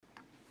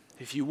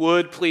If you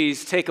would,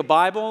 please take a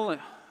Bible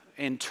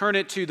and turn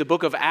it to the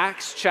book of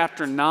Acts,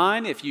 chapter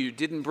 9. If you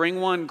didn't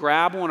bring one,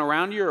 grab one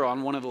around you or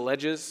on one of the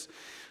ledges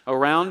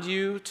around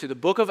you. To the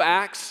book of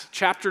Acts,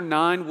 chapter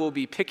 9, we'll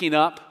be picking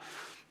up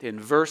in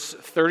verse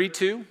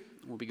 32.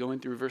 We'll be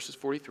going through verses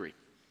 43.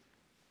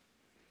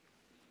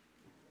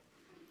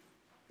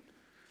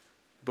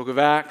 Book of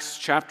Acts,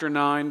 chapter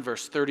 9,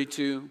 verse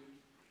 32.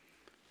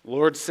 The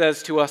Lord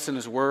says to us in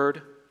His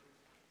Word,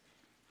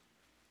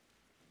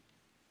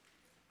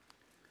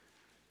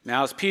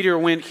 "Now as Peter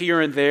went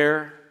here and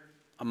there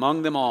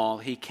among them all,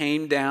 he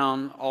came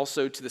down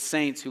also to the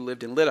saints who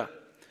lived in Lydda.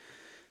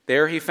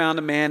 There he found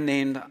a man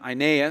named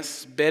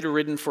Aeneas,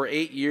 bedridden for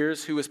 8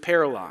 years, who was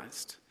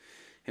paralyzed.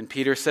 And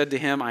Peter said to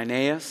him,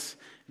 'Aeneas,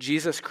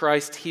 Jesus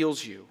Christ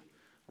heals you.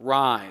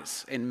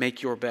 Rise and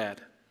make your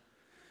bed.'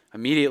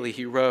 Immediately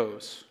he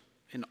rose,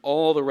 and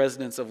all the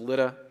residents of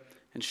Lydda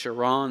and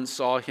Sharon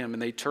saw him,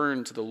 and they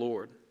turned to the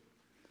Lord.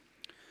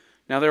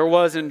 Now there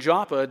was in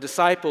Joppa a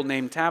disciple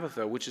named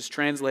Tabitha, which is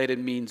translated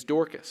means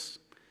Dorcas.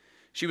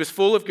 She was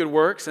full of good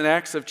works and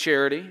acts of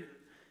charity,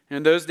 and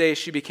in those days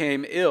she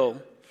became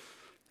ill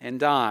and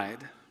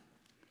died.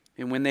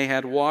 And when they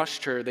had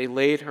washed her, they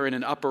laid her in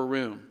an upper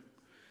room.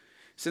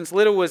 Since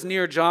Lydda was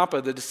near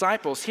Joppa, the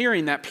disciples,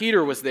 hearing that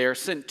Peter was there,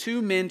 sent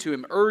 2 men to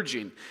him,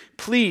 urging,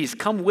 'Please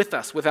come with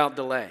us without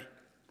delay.'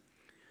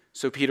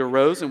 So Peter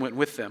rose and went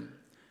with them.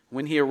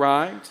 When he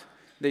arrived,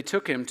 they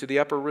took him to the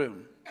upper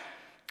room.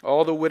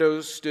 All the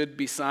widows stood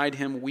beside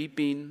him,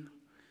 weeping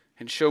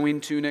and showing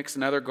tunics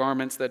and other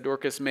garments that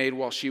Dorcas made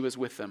while she was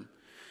with them.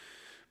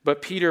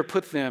 But Peter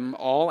put them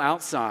all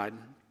outside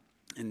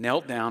and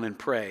knelt down and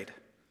prayed.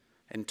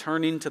 And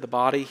turning to the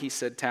body, he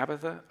said,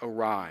 'Tabitha,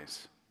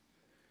 arise.'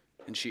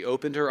 And she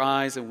opened her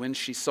eyes, and when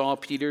she saw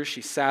Peter,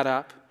 she sat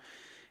up.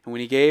 And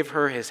when he gave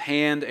her his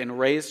hand and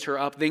raised her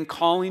up, then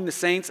calling the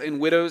saints and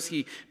widows,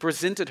 he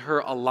presented her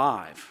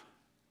alive.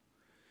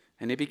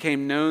 And it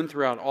became known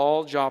throughout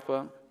all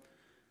Joppa,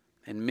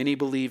 and many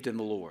believed in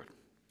the Lord.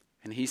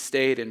 And he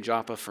stayed in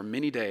Joppa for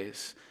many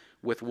days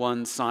with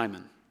one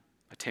Simon,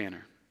 a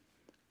tanner."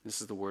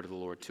 This is the word of the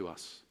Lord to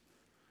us.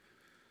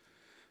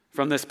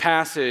 From this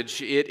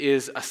passage, it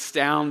is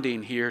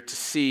astounding here to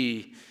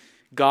see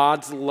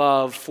God's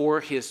love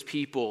for His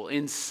people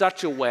in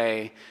such a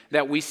way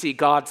that we see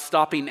God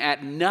stopping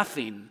at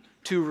nothing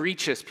to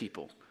reach His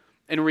people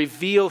and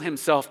reveal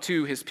Himself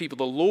to His people.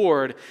 The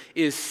Lord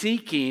is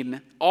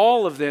seeking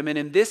all of them, and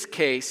in this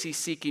case, He's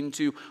seeking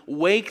to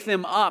wake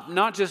them up,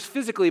 not just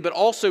physically, but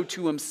also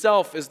to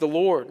Himself as the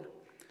Lord.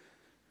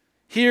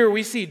 Here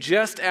we see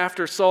just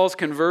after Saul's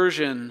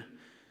conversion,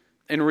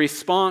 in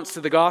response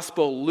to the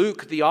gospel,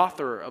 Luke, the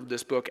author of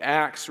this book,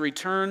 Acts,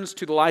 returns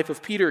to the life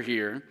of Peter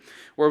here,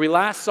 where we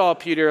last saw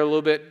Peter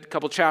a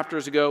couple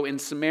chapters ago in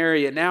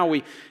Samaria. Now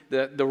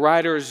the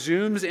writer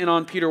zooms in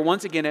on Peter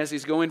once again as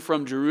he's going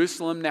from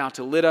Jerusalem now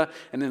to Lydda,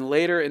 and then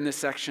later in this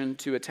section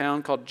to a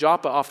town called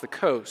Joppa off the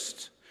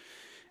coast.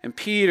 And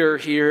Peter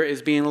here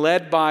is being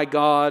led by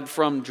God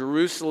from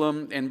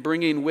Jerusalem and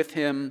bringing with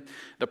him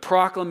the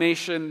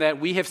proclamation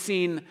that we have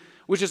seen,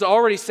 which has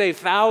already saved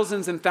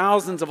thousands and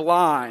thousands of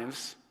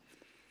lives.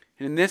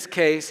 And in this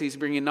case, he's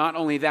bringing not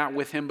only that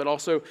with him, but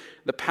also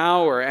the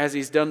power, as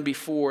he's done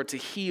before, to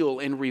heal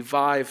and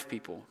revive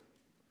people.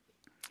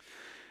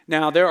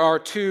 Now, there are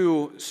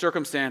 2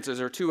 circumstances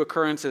or 2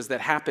 occurrences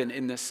that happen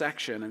in this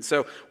section. And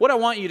so what I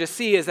want you to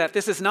see is that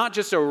this is not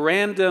just a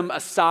random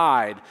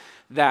aside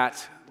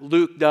that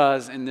Luke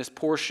does in this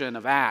portion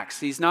of Acts.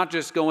 He's not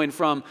just going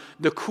from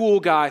the cool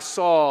guy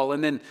Saul,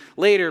 and then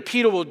later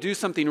Peter will do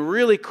something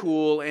really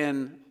cool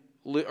in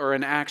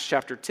Acts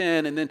chapter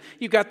 10, and then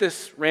you've got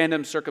this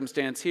random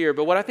circumstance here.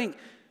 But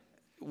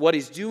what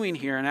he's doing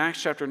here in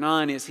Acts chapter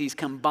 9 is he's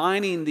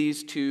combining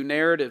these 2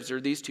 narratives or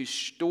these 2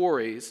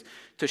 stories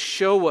to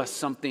show us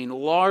something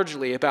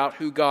largely about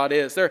who God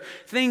is. There are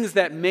things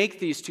that make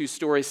these 2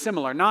 stories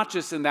similar, not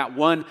just in that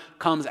one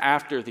comes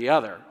after the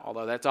other,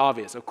 although that's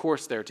obvious. Of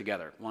course they're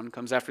together. One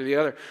comes after the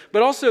other.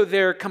 But also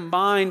they're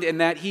combined in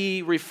that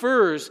he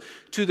refers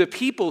to the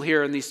people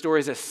here in these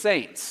stories as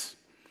saints.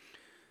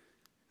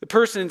 The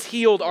persons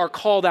healed are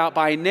called out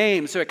by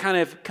name, so it kind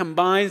of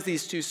combines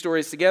these 2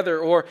 stories together.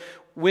 Or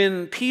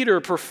when Peter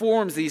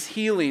performs these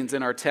healings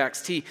in our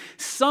text, he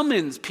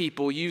summons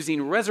people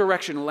using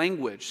resurrection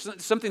language,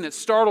 something that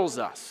startles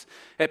us,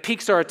 that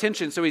piques our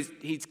attention. So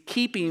he's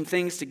keeping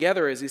things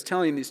together as he's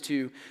telling these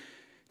 2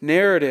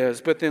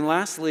 narratives. But then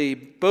lastly,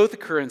 both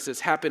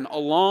occurrences happen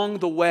along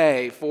the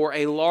way for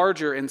a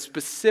larger and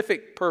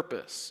specific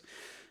purpose,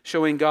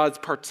 showing God's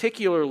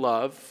particular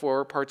love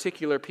for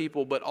particular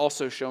people, but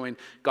also showing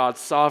God's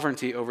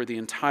sovereignty over the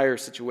entire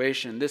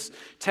situation. This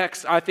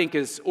text, I think,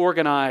 is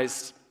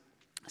organized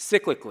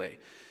cyclically.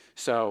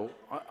 So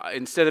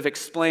instead of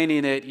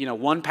explaining it,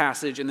 one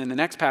passage and then the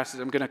next passage,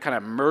 I'm going to kind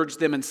of merge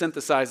them and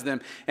synthesize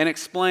them and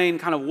explain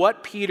kind of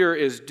what Peter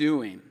is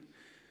doing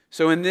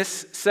So in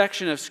this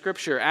section of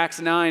Scripture, Acts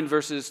 9,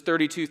 verses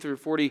 32 through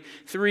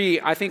 43,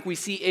 I think we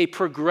see a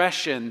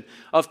progression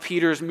of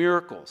Peter's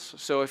miracles.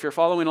 So if you're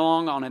following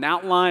along on an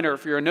outline or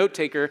if you're a note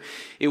taker,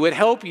 it would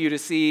help you to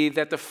see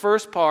that the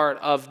first part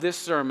of this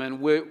sermon,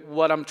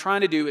 what I'm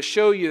trying to do is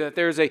show you that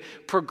there's a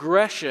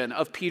progression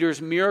of Peter's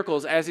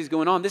miracles as he's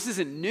going on. This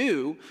isn't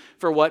new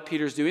for what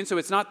Peter's doing, so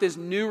it's not this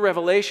new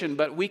revelation,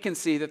 but we can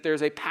see that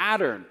there's a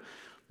pattern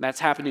that's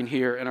happening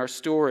here in our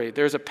story.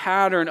 There's a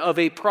pattern of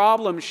a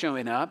problem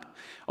showing up,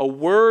 a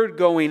word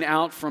going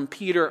out from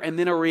Peter, and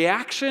then a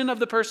reaction of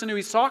the person who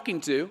he's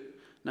talking to.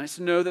 Nice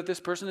to know that this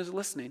person is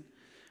listening.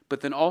 But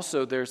then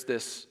also there's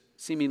this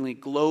seemingly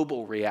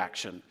global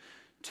reaction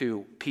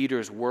to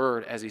Peter's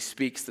word as he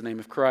speaks the name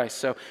of Christ.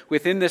 So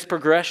within this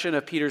progression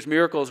of Peter's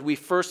miracles, we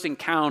first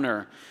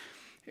encounter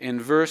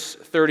in verse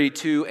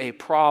 32 a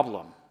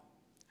problem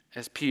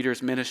as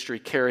Peter's ministry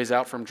carries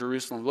out from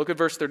Jerusalem. Look at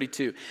verse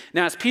 32.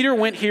 Now, as Peter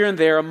went here and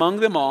there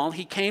among them all,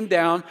 he came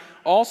down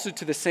also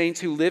to the saints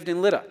who lived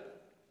in Lydda.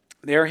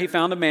 There he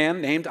found a man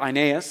named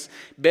Aeneas,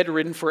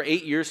 bedridden for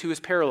 8 years, who was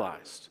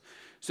paralyzed.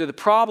 So the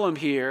problem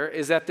here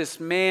is that this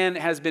man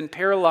has been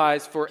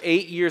paralyzed for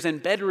 8 years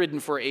and bedridden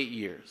for 8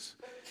 years.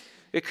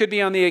 It could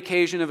be on the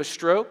occasion of a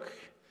stroke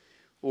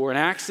or an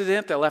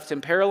accident that left him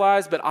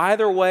paralyzed, but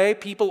either way,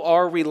 people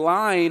are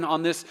relying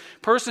on this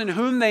person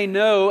whom they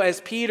know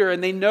as Peter,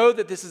 and they know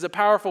that this is a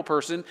powerful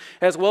person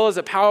as well as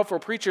a powerful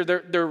preacher.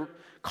 They're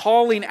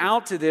calling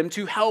out to them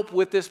to help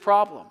with this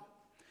problem.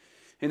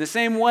 In the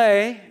same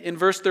way, in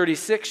verse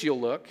 36,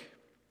 you'll look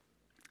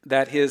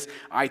that his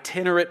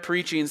itinerant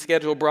preaching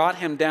schedule brought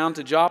him down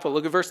to Joppa.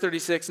 Look at verse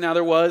 36. Now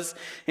there was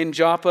in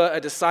Joppa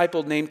a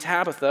disciple named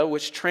Tabitha,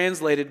 which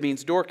translated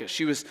means Dorcas.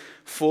 She was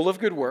full of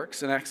good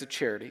works and acts of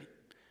charity.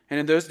 And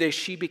in those days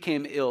she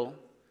became ill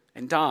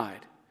and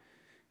died.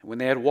 And when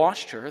they had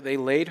washed her, they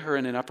laid her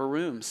in an upper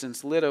room.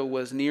 Since Lydda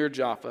was near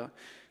Joppa,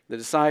 the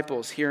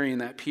disciples, hearing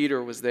that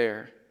Peter was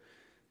there,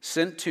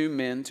 sent 2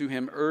 men to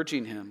him,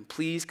 urging him,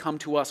 "Please come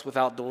to us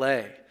without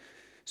delay."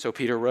 So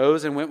Peter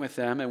rose and went with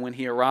them, and when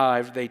he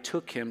arrived, they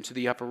took him to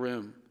the upper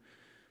room.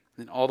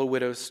 And all the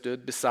widows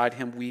stood beside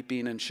him,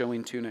 weeping and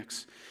showing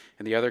tunics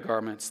and the other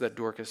garments that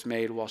Dorcas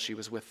made while she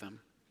was with them.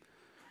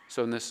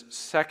 So in this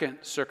second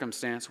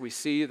circumstance, we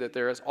see that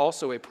there is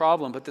also a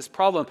problem, but this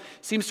problem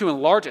seems to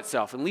enlarge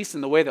itself, at least in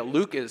the way that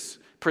Luke is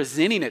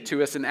presenting it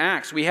to us in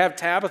Acts. We have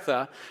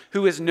Tabitha,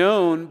 who is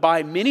known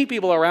by many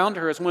people around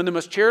her as one of the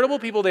most charitable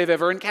people they've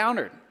ever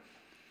encountered.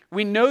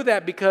 We know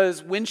that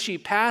because when she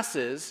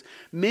passes,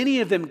 many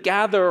of them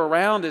gather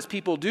around as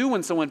people do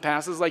when someone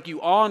passes, like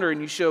you honor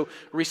and you show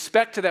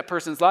respect to that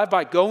person's life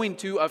by going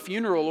to a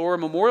funeral or a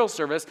memorial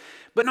service.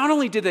 But not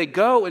only did they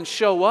go and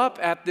show up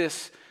at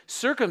this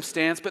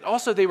circumstance, but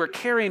also they were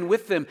carrying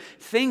with them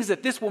things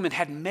that this woman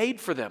had made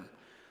for them.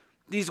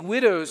 These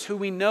widows who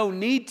we know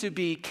need to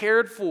be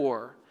cared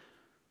for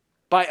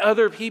by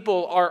other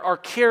people are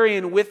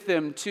carrying with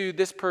them to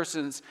this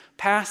person's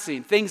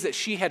passing, things that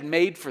she had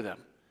made for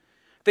them,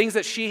 things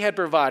that she had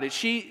provided.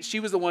 She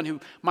was the one who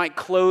might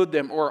clothe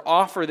them or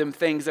offer them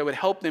things that would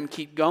help them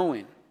keep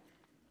going.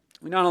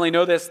 We not only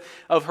know this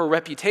of her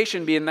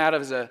reputation being that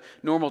of a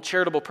normal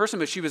charitable person,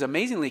 but she was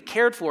amazingly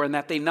cared for in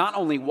that they not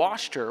only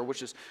washed her,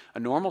 which is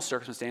a normal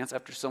circumstance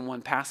after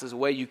someone passes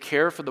away. You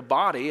care for the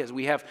body as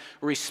we have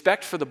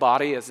respect for the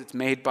body as it's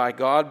made by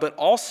God, but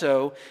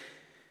also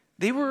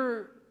they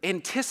were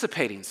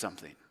anticipating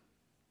something.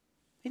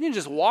 They didn't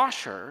just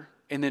wash her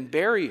and then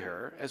bury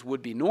her as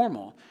would be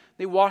normal.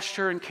 They washed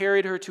her and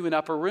carried her to an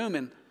upper room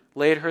and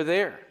laid her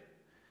there.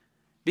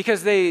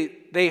 Because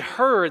they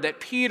heard that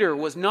Peter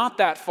was not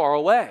that far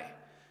away.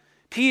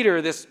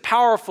 Peter, this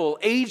powerful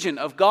agent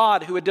of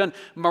God who had done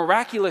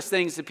miraculous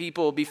things to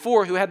people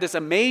before, who had this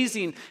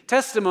amazing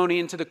testimony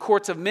into the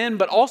courts of men,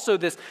 but also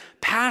this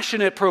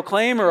passionate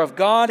proclaimer of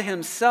God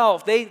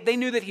himself, they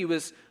knew that he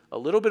was a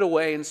little bit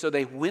away, and so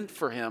they went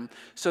for him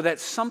so that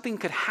something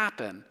could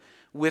happen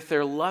with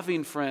their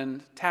loving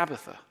friend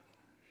Tabitha.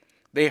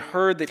 They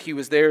heard that he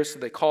was there, so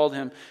they called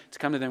him to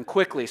come to them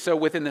quickly. So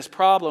within this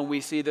problem,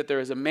 we see that there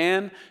is a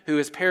man who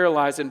is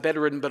paralyzed and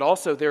bedridden, but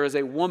also there is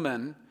a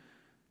woman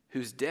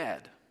who's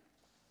dead.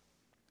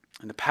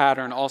 And the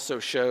pattern also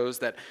shows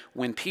that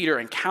when Peter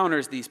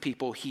encounters these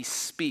people, he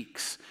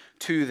speaks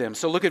to them.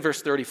 So look at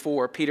verse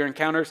 34. Peter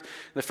encounters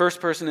the first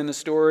person in the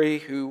story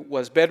who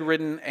was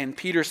bedridden, and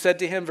Peter said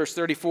to him, verse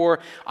 34,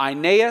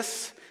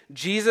 "Aeneas,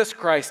 Jesus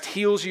Christ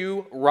heals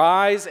you.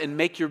 Rise and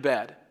make your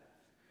bed."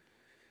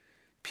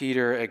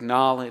 Peter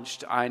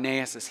acknowledged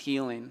Aeneas'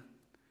 healing,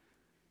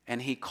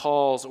 and he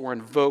calls or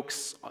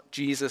invokes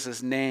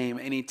Jesus' name,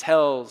 and he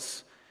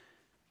tells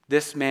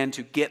this man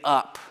to get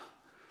up.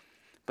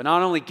 But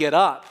not only get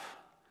up,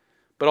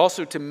 but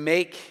also to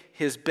make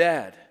his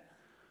bed.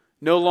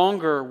 No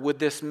longer would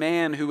this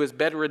man who was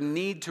bedridden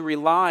need to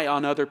rely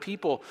on other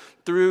people.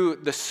 Through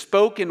the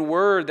spoken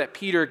word that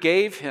Peter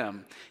gave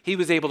him, he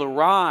was able to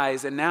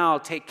rise and now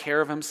take care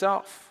of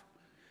himself.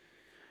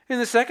 In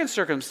the second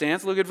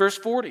circumstance, look at verse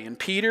 40. And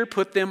Peter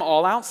put them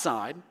all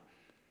outside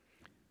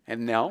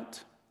and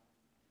knelt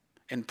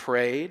and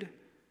prayed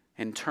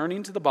And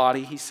turning to the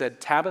body, he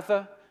said,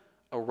 "Tabitha,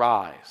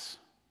 arise,"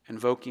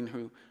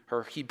 invoking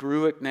her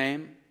Hebrewic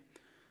name.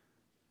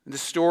 The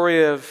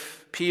story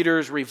of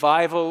Peter's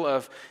revival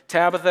of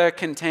Tabitha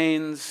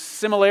contains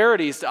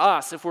similarities to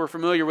us. If we're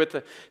familiar with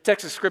the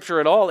text of Scripture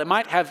at all, it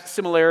might have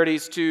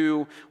similarities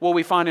to what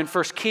we find in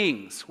 1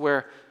 Kings,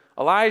 where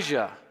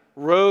Elijah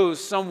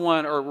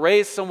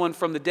raised someone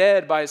from the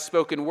dead by his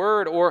spoken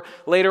word, or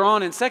later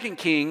on in 2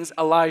 Kings,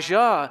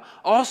 Elijah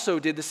also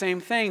did the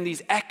same thing.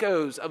 These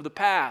echoes of the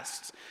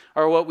past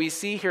are what we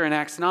see here in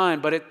Acts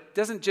 9, but it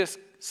doesn't just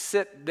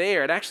sit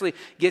there. It actually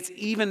gets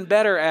even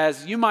better,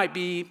 as you might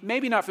be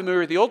maybe not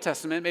familiar with the Old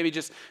Testament, maybe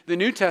just the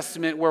New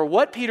Testament, where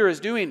what Peter is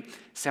doing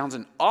sounds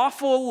an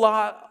awful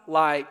lot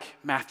like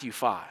Matthew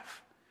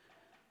 5,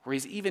 where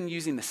he's even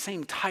using the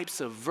same types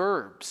of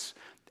verbs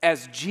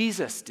as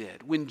Jesus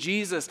did when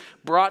Jesus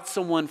brought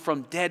someone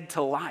from dead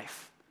to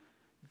life.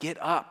 "Get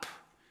up,"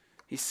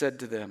 he said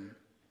to them.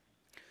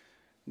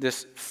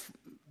 This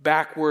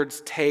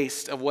backwards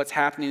taste of what's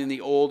happening in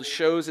the old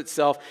shows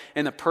itself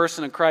in the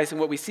person of Christ. And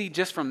what we see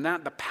just from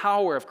that, the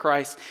power of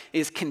Christ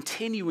is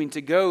continuing to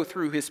go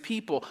through his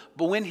people,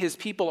 but when his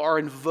people are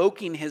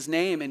invoking his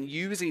name and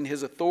using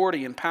his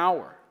authority and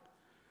power.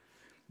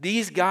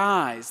 These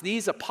guys,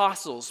 these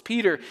apostles,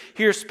 Peter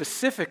here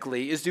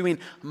specifically, is doing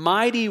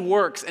mighty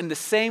works in the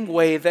same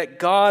way that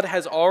God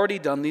has already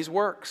done these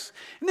works.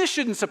 And this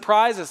shouldn't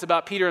surprise us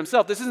about Peter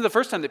himself. This isn't the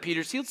first time that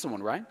Peter's healed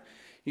someone, right?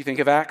 You think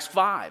of Acts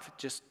 5,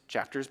 just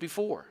chapters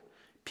before.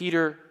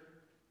 Peter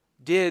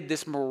did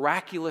this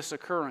miraculous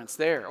occurrence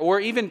there. Or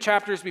even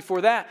chapters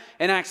before that,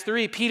 in Acts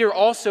 3, Peter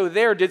also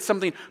there did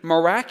something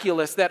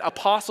miraculous that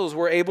apostles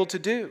were able to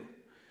do.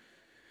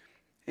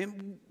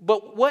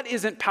 But what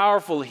isn't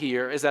powerful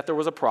here is that there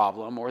was a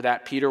problem, or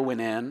that Peter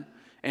went in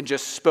and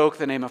just spoke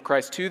the name of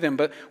Christ to them.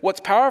 But what's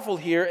powerful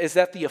here is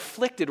that the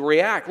afflicted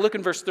react. Look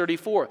in verse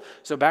 34.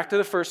 So back to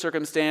the first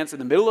circumstance. In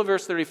the middle of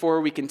verse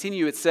 34, we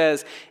continue. It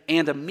says,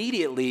 "And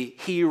immediately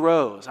he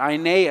rose."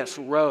 Aeneas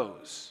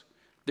rose.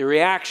 The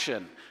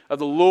reaction of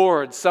the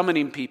Lord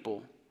summoning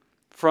people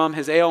from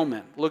his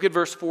ailment. Look at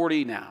verse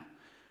 40 now.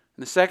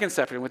 In the second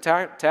section with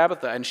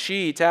Tabitha. "And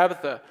she,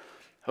 Tabitha,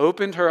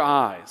 opened her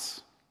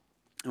eyes.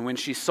 And when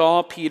she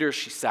saw Peter,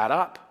 she sat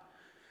up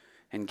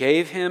and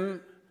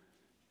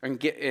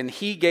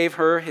he gave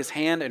her his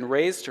hand and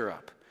raised her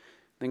up.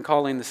 Then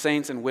calling the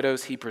saints and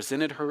widows, he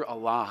presented her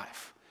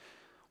alive."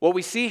 What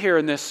we see here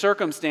in this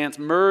circumstance,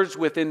 merged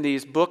within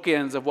these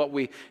bookends of what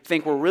we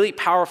think were really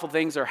powerful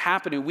things are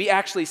happening, we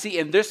actually see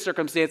in this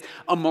circumstance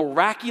a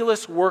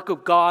miraculous work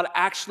of God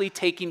actually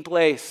taking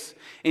place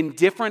in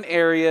different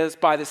areas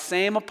by the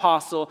same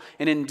apostle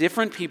and in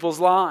different people's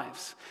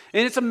lives.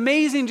 And it's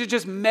amazing to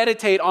just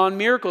meditate on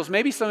miracles.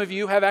 Maybe some of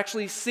you have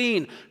actually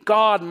seen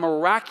God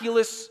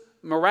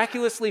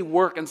miraculously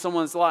work in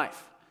someone's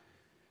life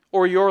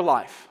or your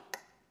life,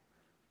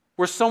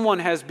 where someone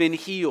has been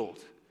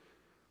healed,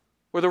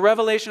 where the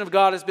revelation of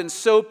God has been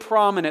so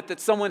prominent that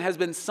someone has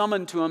been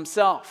summoned to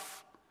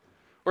himself,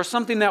 or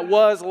something that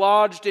was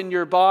lodged in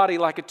your body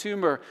like a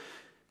tumor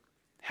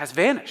has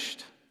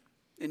vanished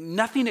and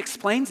nothing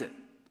explains it.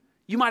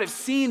 You might have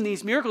seen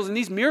these miracles, and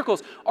these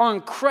miracles are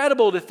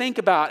incredible to think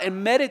about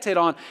and meditate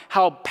on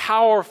how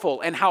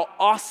powerful and how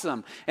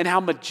awesome and how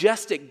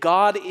majestic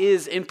God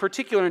is, in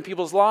particular in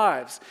people's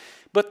lives.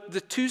 But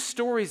the two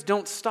stories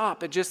don't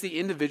stop at just the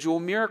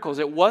individual miracles.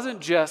 It wasn't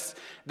just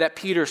that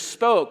Peter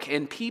spoke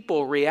and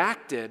people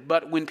reacted,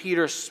 but when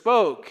Peter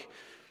spoke,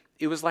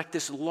 it was like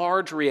this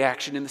large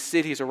reaction in the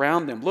cities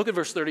around them. Look at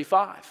verse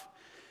 35.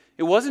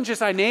 It wasn't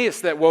just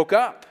Aeneas that woke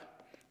up.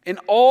 And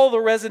all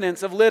the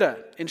residents of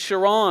Lydda and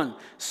Sharon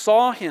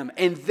saw him,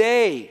 and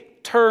they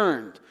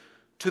turned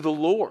to the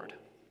Lord.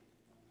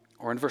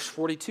 Or in verse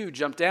 42,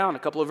 jump down a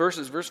couple of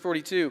verses, verse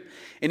 42.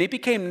 "And it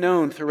became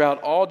known throughout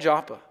all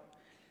Joppa,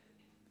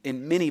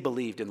 and many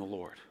believed in the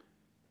Lord."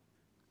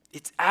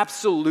 It's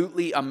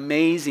absolutely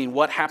amazing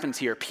what happens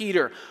here.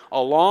 Peter,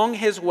 along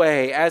his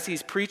way, as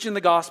he's preaching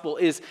the gospel,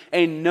 is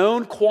a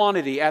known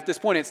quantity at this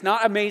point. It's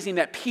not amazing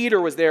that Peter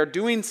was there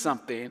doing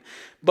something,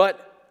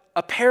 but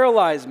a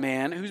paralyzed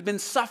man who's been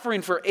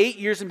suffering for 8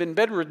 years and been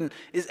bedridden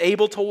is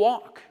able to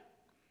walk.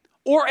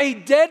 Or a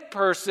dead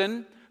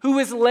person who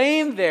is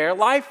laying there,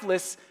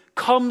 lifeless,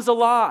 comes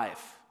alive.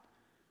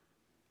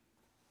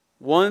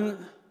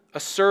 A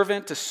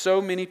servant to so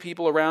many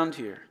people around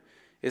here,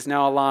 is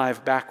now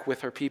alive back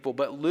with her people.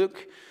 But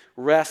Luke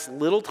rests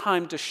little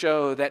time to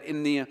show that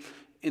in the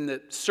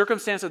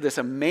circumstance of this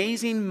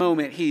amazing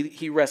moment,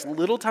 he rests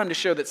little time to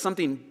show that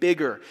something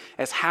bigger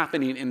is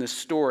happening in the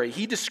story.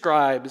 He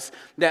describes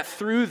that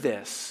through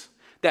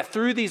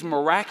these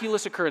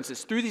miraculous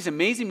occurrences, through these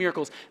amazing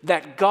miracles,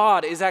 that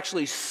God is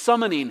actually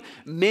summoning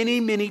many,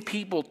 many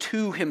people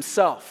to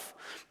himself.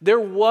 There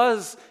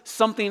was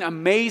something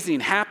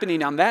amazing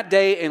happening on that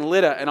day in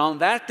Lydda and on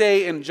that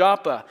day in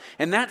Joppa.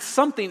 And that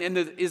something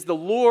is the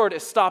Lord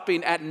is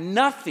stopping at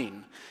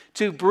nothing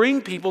to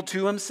bring people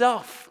to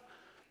himself.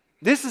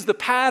 This is the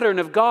pattern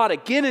of God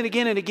again and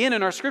again and again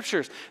in our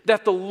scriptures,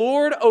 that the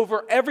Lord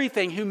over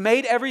everything, who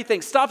made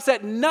everything, stops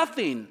at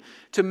nothing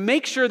to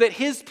make sure that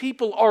his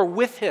people are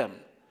with him,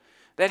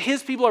 that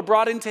his people are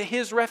brought into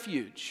his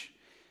refuge.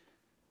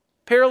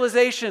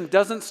 Paralyzation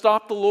doesn't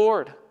stop the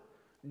Lord.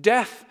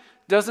 Death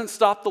doesn't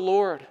stop the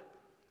Lord.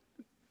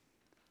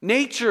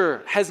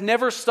 Nature has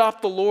never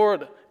stopped the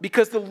Lord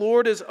because the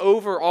Lord is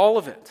over all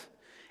of it.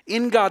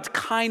 In God's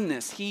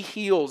kindness, he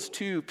heals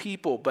two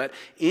people, but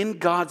in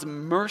God's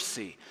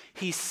mercy,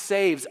 he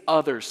saves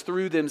others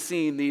through them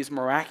seeing these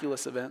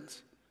miraculous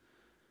events.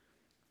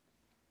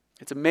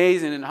 It's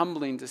amazing and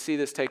humbling to see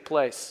this take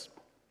place.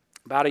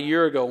 About a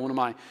year ago, one of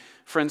my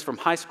friends from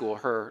high school,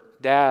 her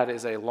dad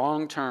was a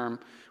long-term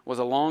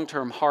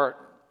heart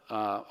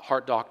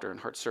doctor and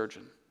heart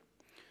surgeon.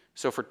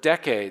 So for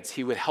decades,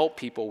 he would help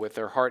people with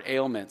their heart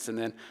ailments. And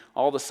then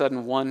all of a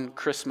sudden, one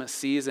Christmas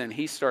season,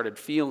 he started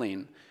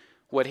feeling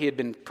what he had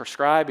been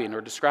prescribing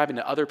or describing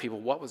to other people,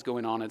 what was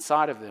going on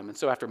inside of them. And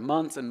so after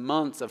months and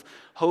months of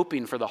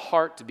hoping for the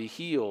heart to be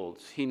healed,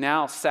 he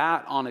now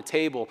sat on a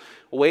table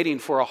waiting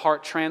for a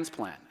heart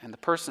transplant. And the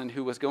person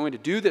who was going to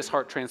do this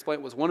heart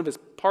transplant was one of his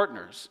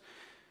partners.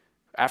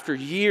 After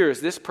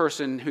years, this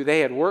person who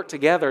they had worked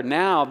together,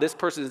 now this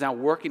person is now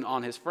working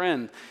on his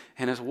friend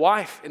and his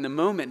wife in the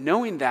moment,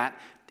 knowing that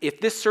if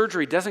this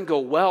surgery doesn't go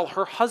well,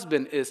 her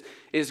husband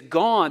is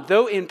gone,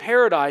 though in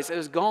paradise,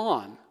 is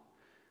gone.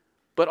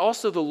 But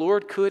also the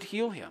Lord could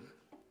heal him.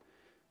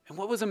 And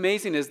what was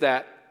amazing is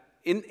that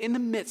in the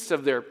midst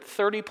of their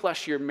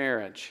 30-plus year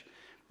marriage,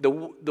 the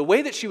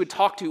way that she would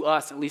talk to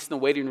us, at least in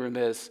the waiting room,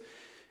 is,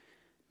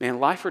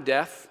 man, life or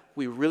death,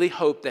 we really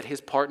hope that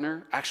his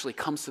partner actually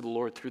comes to the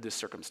Lord through this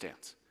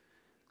circumstance.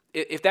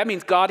 If that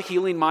means God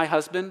healing my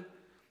husband,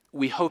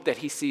 we hope that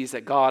he sees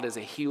that God is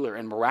a healer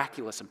and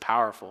miraculous and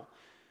powerful.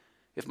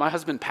 If my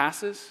husband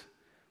passes,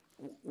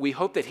 we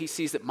hope that he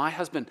sees that my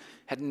husband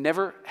had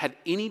never had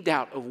any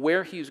doubt of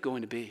where he was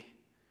going to be.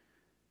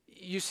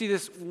 You see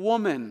this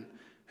woman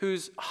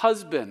whose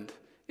husband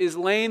is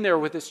laying there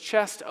with his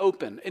chest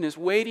open and is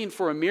waiting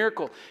for a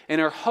miracle. And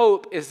her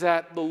hope is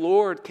that the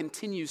Lord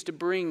continues to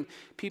bring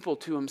people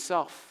to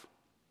himself.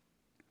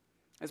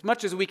 As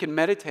much as we can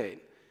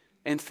meditate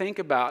and think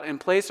about and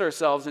place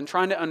ourselves in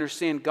trying to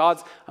understand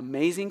God's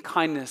amazing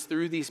kindness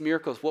through these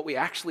miracles, what we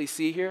actually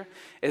see here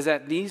is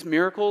that these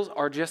miracles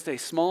are just a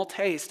small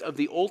taste of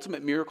the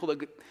ultimate miracle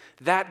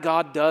that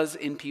God does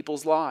in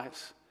people's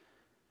lives.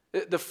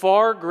 The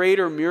far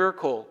greater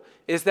miracle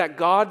is that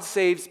God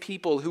saves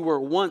people who were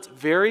once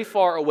very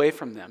far away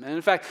from them. And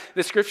in fact,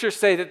 the scriptures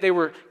say that they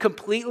were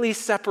completely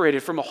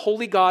separated from a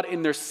holy God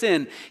in their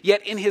sin,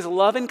 yet in his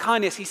love and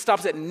kindness, he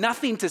stops at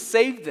nothing to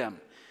save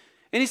them.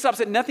 And he stops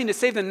at nothing to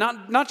save them,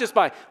 not just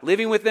by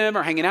living with them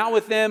or hanging out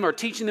with them or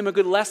teaching them a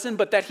good lesson,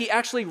 but that he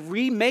actually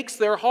remakes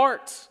their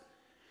hearts.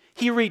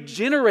 He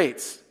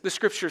regenerates, the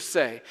scriptures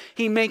say.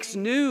 He makes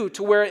new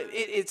to where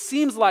it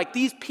seems like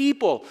these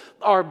people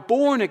are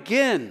born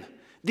again.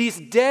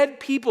 These dead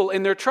people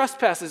in their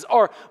trespasses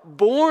are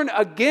born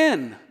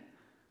again.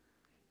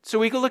 So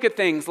we can look at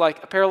things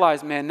like a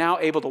paralyzed man now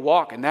able to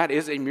walk, and that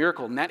is a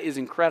miracle, and that is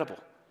incredible.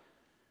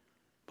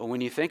 But when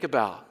you think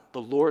about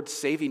the Lord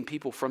saving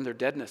people from their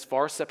deadness,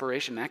 far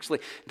separation, actually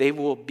they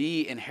will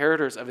be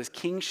inheritors of his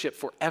kingship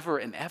forever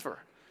and ever.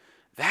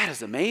 That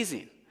is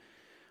amazing.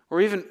 Or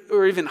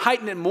even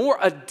heighten it more,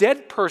 a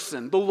dead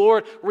person, the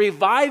Lord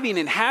reviving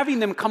and having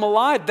them come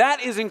alive.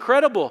 That is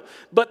incredible.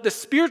 But the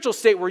spiritual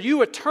state where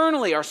you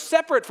eternally are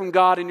separate from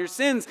God in your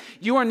sins,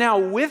 you are now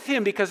with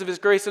him because of his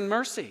grace and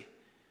mercy.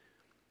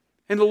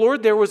 And the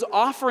Lord there was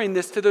offering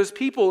this to those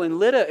people in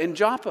Lydda and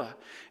Joppa.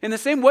 In the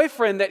same way,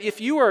 friend, that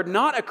if you are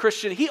not a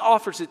Christian, he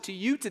offers it to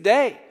you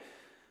today.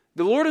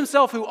 The Lord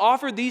himself who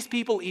offered these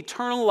people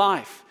eternal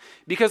life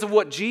because of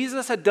what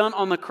Jesus had done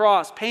on the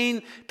cross,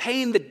 paying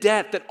the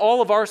debt that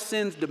all of our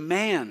sins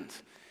demand,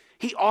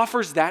 he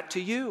offers that to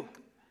you.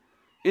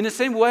 In the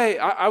same way,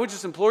 I would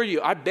just implore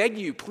you, I beg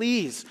you,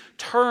 please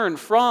turn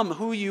from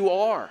who you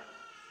are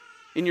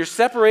in your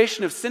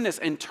separation of sinness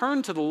and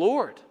turn to the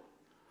Lord.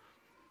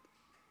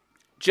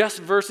 Just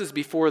verses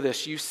before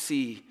this, you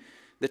see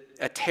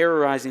a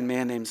terrorizing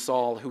man named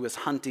Saul who was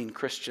hunting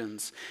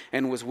Christians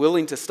and was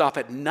willing to stop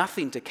at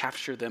nothing to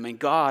capture them. And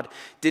God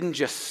didn't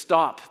just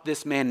stop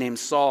this man named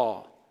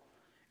Saul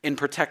and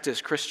protect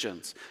his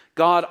Christians.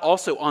 God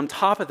also, on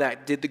top of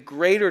that, did the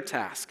greater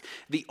task,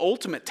 the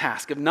ultimate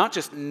task of not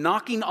just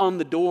knocking on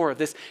the door of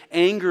this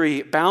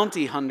angry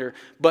bounty hunter,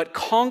 but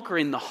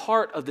conquering the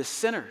heart of the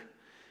sinner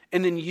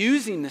and then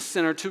using the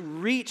sinner to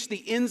reach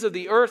the ends of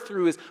the earth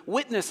through his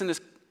witness and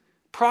his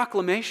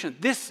proclamation.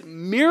 This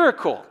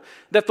miracle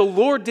that the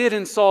Lord did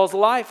in Saul's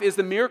life is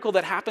the miracle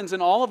that happens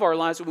in all of our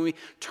lives when we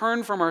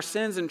turn from our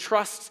sins and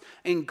trust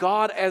in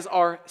God as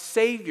our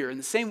Savior. In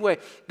the same way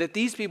that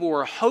these people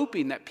were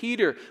hoping that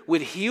Peter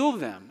would heal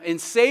them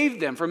and save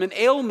them from an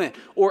ailment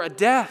or a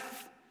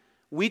death,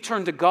 we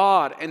turn to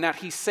God and that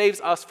he saves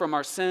us from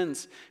our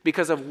sins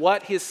because of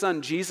what his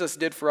son Jesus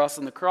did for us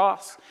on the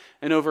cross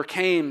and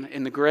overcame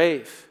in the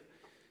grave.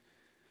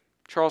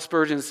 Charles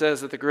Spurgeon says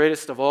that the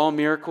greatest of all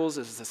miracles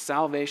is the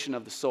salvation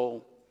of the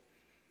soul.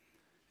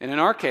 And in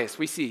our case,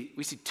 we see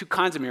two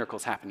kinds of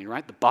miracles happening,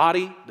 right? The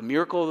body, the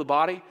miracle of the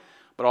body,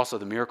 but also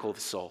the miracle of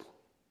the soul.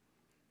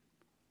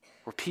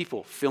 Where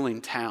people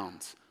filling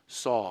towns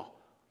saw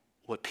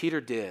what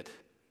Peter did,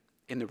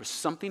 and there was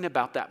something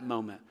about that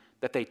moment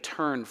that they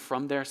turned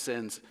from their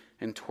sins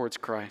and towards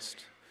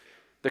Christ.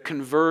 The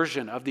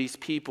conversion of these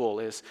people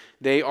is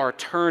they are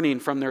turning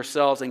from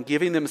themselves and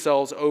giving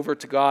themselves over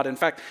to God. In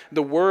fact,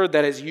 the word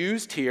that is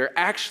used here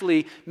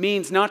actually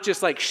means not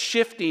just like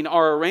shifting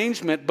our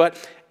arrangement,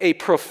 but a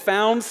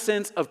profound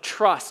sense of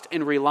trust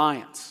and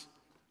reliance.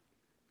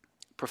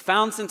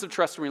 Profound sense of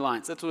trust and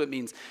reliance. That's what it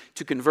means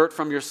to convert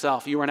from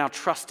yourself. You are now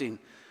trusting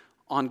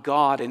on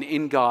God and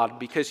in God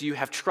because you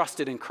have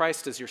trusted in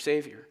Christ as your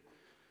Savior.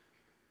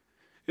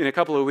 In a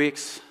couple of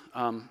weeks,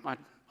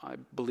 I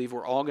believe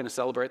we're all going to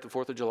celebrate the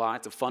 4th of July.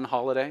 It's a fun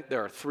holiday.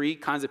 There are 3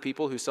 kinds of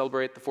people who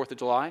celebrate the 4th of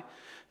July.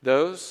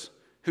 Those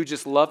who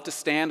just love to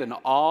stand in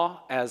awe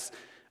as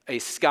a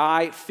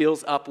sky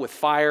fills up with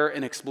fire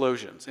and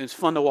explosions. And it's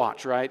fun to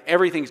watch, right?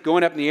 Everything's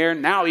going up in the air.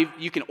 Now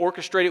you can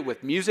orchestrate it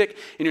with music.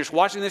 And you're just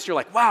watching this. You're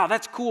like, wow,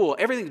 that's cool.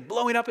 Everything's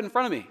blowing up in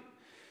front of me.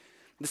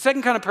 The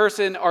second kind of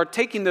person are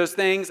taking those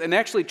things and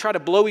actually try to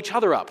blow each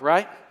other up,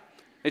 right?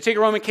 They take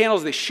Roman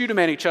candles, they shoot them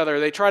at each other.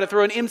 They try to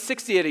throw an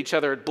M60 at each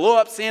other, blow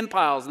up sand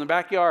piles in the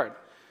backyard.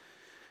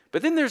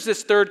 But then there's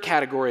this third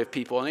category of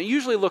people, and it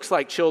usually looks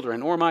like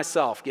children or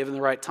myself, given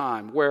the right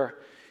time, where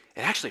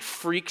it actually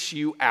freaks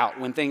you out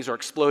when things are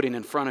exploding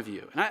in front of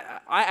you. And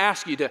I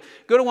ask you to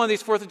go to one of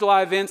these 4th of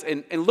July events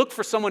and look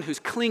for someone who's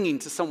clinging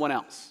to someone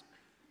else.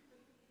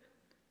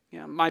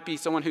 It might be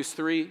someone who's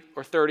 3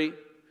 or 30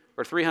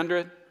 or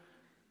 300.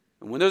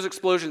 And when those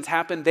explosions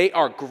happen, they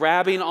are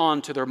grabbing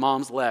onto their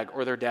mom's leg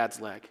or their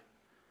dad's leg.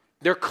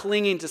 They're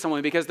clinging to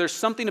someone because there's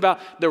something about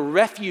the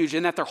refuge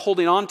in that they're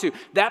holding on to.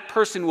 That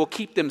person will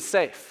keep them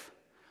safe.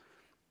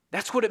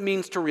 That's what it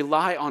means to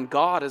rely on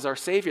God as our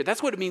Savior.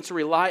 That's what it means to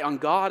rely on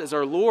God as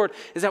our Lord,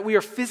 is that we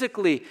are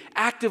physically,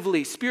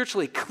 actively,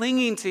 spiritually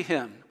clinging to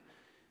Him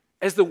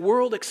as the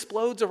world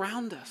explodes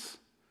around us.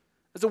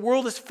 As the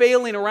world is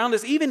failing around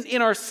us, even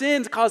in our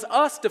sins cause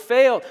us to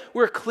fail,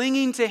 we're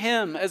clinging to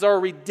Him as our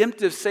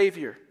redemptive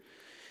Savior.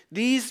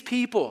 These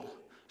people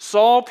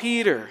saw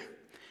Peter,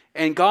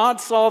 and God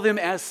saw them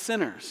as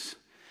sinners.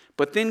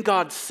 But then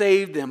God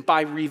saved them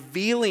by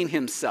revealing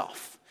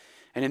Himself.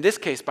 And in this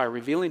case, by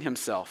revealing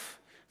Himself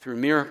through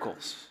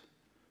miracles,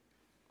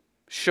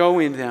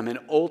 showing them an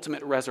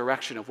ultimate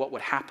resurrection of what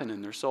would happen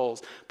in their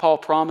souls. Paul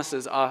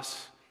promises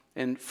us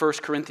in 1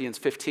 Corinthians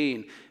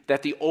 15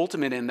 that the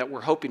ultimate end that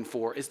we're hoping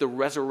for is the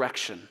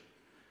resurrection.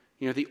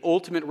 The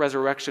ultimate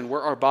resurrection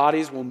where our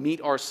bodies will meet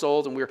our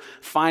souls and we're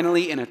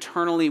finally and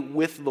eternally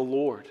with the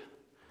Lord.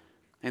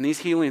 And these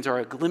healings are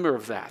a glimmer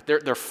of that.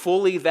 They're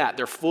fully that.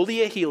 They're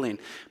fully a healing,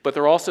 but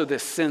they're also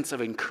this sense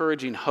of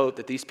encouraging hope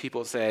that these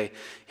people say,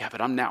 yeah, but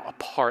I'm now a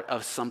part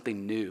of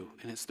something new.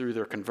 And it's through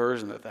their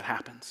conversion that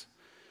happens.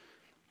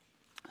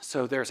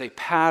 So there's a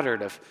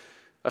pattern of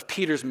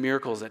Peter's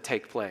miracles that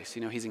take place.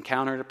 He's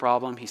encountered a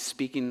problem. He's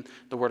speaking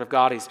the word of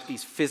God.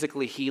 He's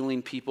physically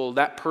healing people.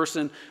 That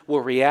person will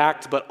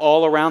react, but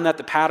all around that,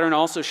 the pattern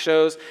also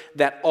shows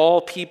that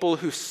all people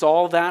who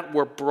saw that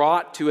were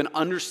brought to an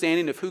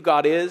understanding of who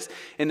God is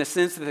in the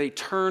sense that they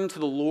turned to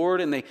the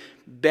Lord and they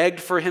begged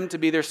for Him to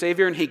be their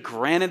Savior, and He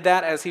granted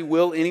that as He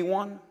will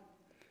anyone.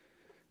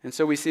 And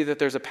so we see that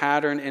there's a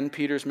pattern in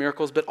Peter's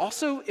miracles, but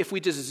also if we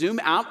just zoom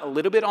out a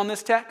little bit on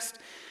this text,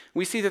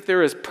 we see that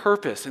there is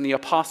purpose in the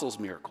apostles'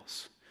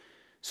 miracles.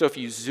 So if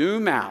you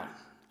zoom out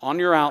on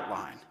your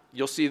outline,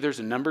 you'll see there's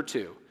a number 2.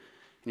 And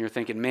you're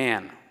thinking,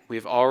 man,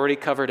 we've already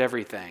covered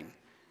everything.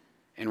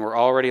 And we're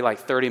already like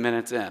 30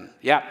 minutes in.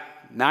 Yeah,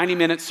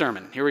 90-minute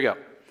sermon. Here we go.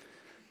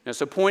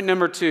 So point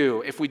number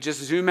 2, if we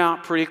just zoom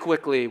out pretty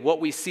quickly,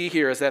 what we see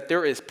here is that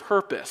there is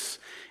purpose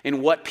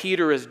in what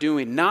Peter is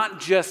doing,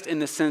 not just in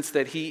the sense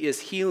that he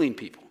is healing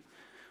people.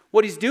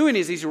 What he's doing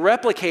is he's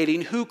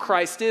replicating who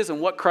Christ is and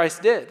what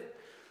Christ did.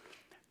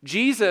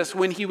 Jesus,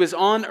 when He was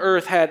on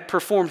earth, had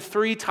performed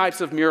 3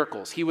 types of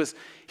miracles. He was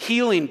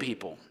healing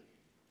people.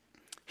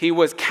 He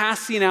was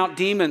casting out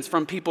demons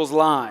from people's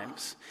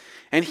lives.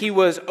 And He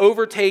was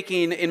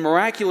overtaking, in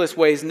miraculous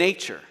ways,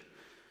 nature.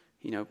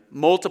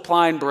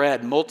 Multiplying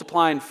bread,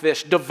 multiplying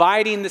fish,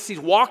 dividing the seas,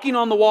 walking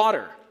on the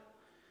water.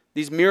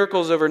 These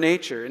miracles over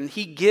nature. And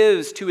He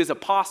gives to His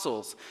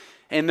apostles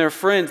and their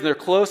friends, their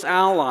close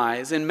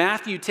allies. In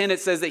Matthew 10, it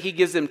says that He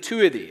gives them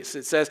 2 of these.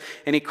 It says,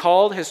 and He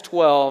called His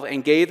 12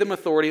 and gave them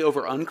authority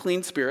over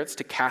unclean spirits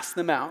to cast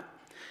them out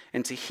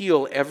and to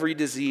heal every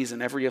disease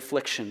and every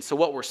affliction. So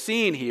what we're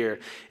seeing here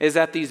is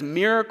that these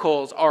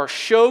miracles are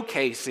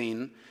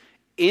showcasing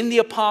in the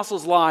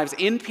apostles' lives,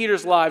 in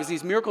Peter's lives,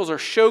 these miracles are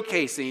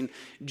showcasing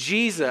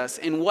Jesus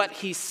and what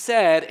He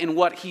said and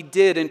what He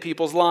did in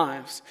people's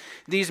lives.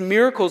 These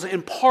miracles,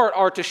 in part,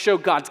 are to show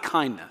God's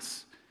kindness.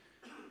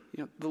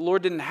 The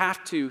Lord didn't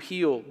have to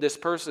heal this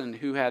person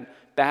who had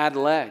bad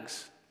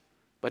legs,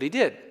 but He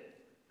did.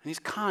 And he's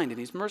kind and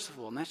he's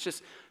merciful. And that's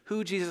just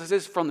who Jesus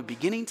is from the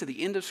beginning to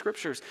the end of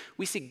Scriptures.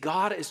 We see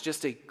God as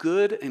just a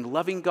good and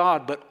loving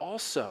God, but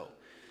also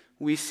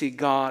we see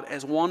God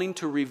as wanting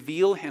to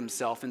reveal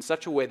himself in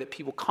such a way that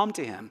people come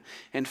to him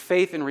in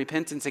faith and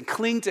repentance and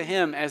cling to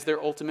him as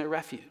their ultimate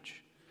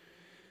refuge.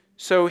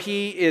 So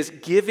he is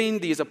giving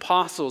these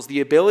apostles the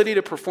ability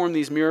to perform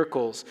these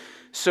miracles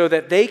so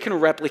that they can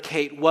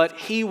replicate what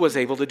he was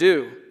able to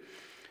do.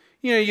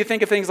 You know, you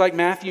think of things like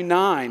Matthew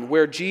 9,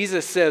 where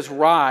Jesus says,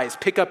 rise,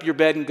 pick up your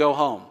bed and go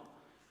home.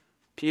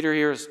 Peter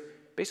here is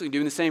basically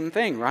doing the same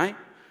thing, right?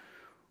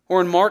 Or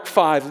in Mark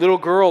 5, little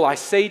girl, I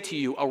say to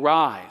you,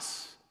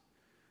 arise.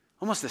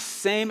 Almost the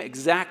same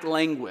exact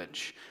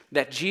language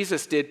that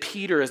Jesus did,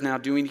 Peter is now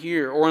doing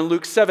here. Or in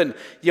Luke 7,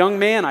 young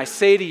man, I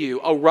say to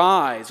you,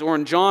 arise. Or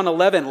in John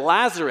 11,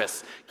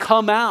 Lazarus,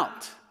 come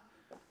out.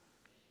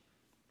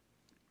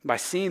 By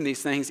seeing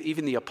these things,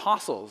 even the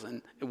apostles,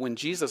 and when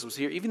Jesus was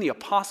here, even the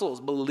apostles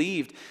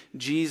believed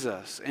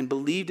Jesus and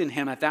believed in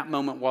him at that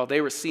moment while they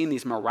were seeing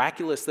these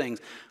miraculous things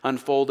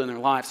unfold in their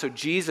lives. So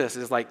Jesus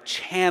is like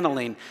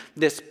channeling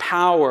this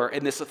power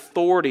and this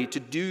authority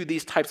to do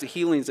these types of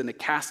healings and to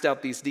cast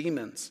out these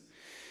demons.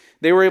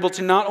 They were able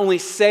to not only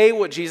say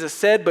what Jesus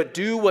said, but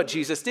do what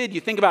Jesus did. You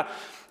think about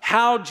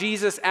how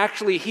Jesus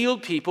actually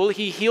healed people.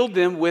 He healed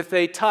them with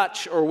a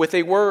touch or with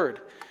a word.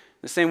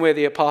 The same way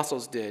the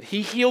apostles did.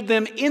 He healed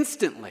them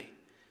instantly.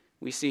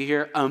 We see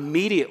here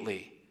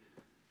immediately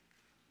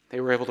they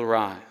were able to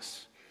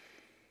rise.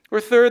 Or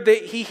third,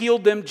 that he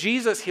healed them,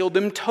 Jesus healed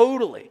them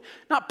totally.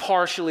 Not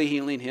partially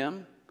healing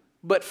him,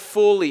 but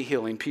fully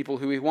healing people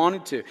who he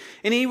wanted to.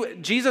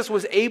 And Jesus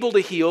was able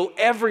to heal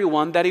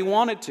everyone that he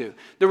wanted to.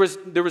 There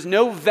was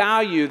no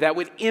value that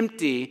would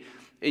empty.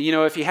 You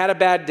know, if he had a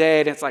bad day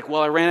and it's like,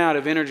 well, I ran out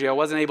of energy, I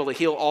wasn't able to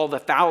heal all the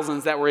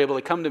thousands that were able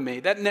to come to me.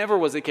 That never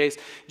was the case.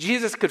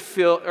 Jesus could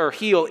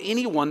heal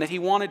anyone that he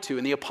wanted to.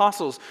 And the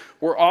apostles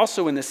were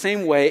also in the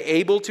same way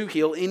able to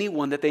heal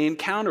anyone that they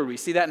encountered. We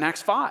see that in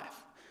Acts 5.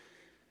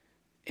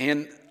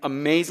 And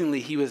amazingly,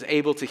 he was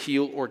able to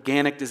heal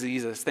organic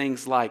diseases,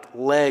 things like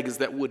legs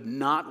that would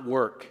not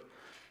work,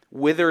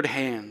 withered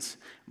hands,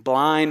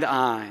 blind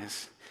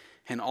eyes,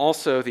 and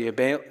also the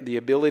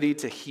ability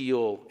to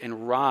heal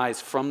and rise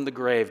from the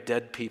grave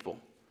dead people.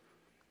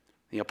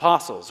 The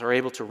apostles are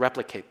able to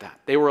replicate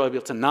that. They were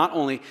able to not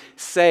only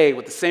say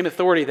with the same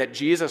authority that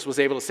Jesus was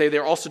able to say,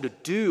 they're also to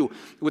do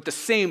with the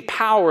same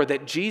power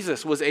that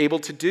Jesus was able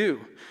to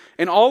do.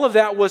 And all of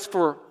that was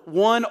for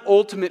one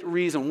ultimate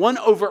reason, one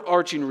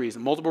overarching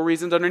reason, multiple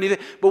reasons underneath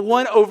it, but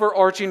one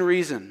overarching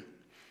reason: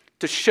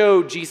 to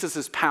show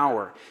Jesus'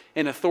 power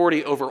and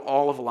authority over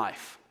all of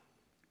life.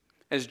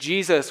 As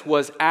Jesus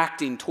was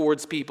acting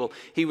towards people,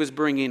 he was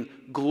bringing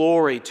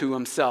glory to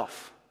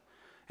himself.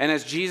 And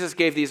as Jesus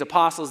gave these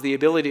apostles the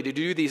ability to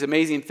do these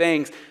amazing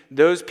things,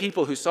 those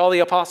people who saw the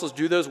apostles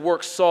do those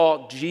works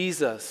saw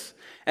Jesus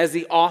as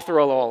the author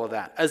of all of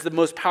that, as the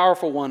most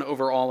powerful one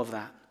over all of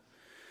that.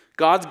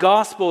 God's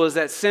gospel is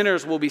that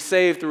sinners will be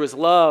saved through his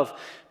love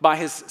by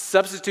his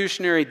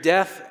substitutionary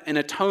death and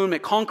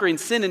atonement, conquering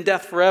sin and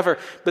death forever.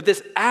 But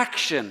this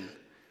action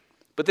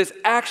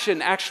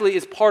actually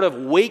is part of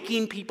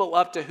waking people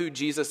up to who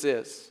Jesus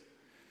is.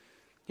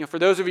 You know, for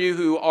those of you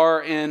who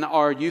are in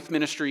our youth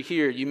ministry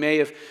here, you may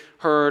have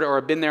heard or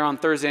been there on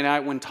Thursday night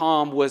when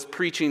Tom was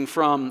preaching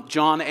from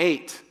John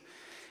 8.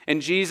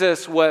 And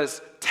Jesus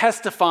was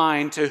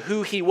testifying to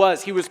who he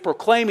was. He was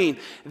proclaiming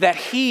that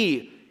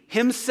he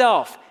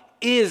himself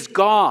is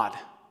God.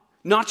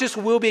 Not just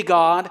will be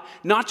God,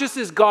 not just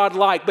is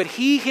God-like, but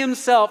he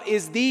himself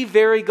is the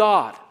very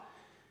God.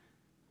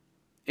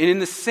 And in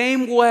the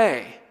same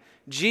way,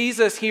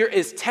 Jesus here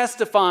is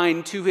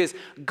testifying to his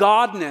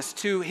godness,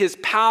 to his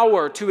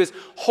power, to his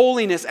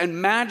holiness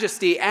and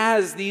majesty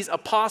as these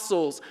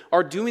apostles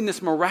are doing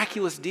this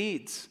miraculous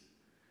deeds.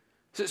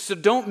 So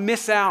don't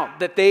miss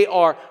out that they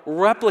are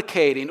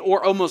replicating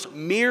or almost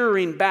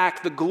mirroring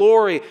back the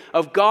glory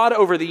of God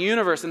over the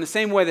universe in the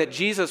same way that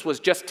Jesus was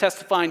just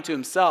testifying to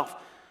himself.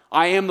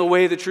 I am the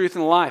way, the truth,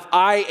 and the life.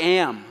 I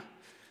am.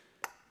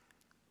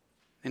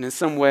 And in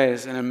some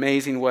ways, in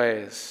amazing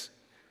ways,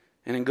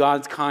 and in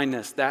God's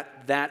kindness,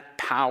 that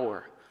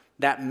power,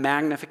 that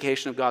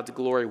magnification of God's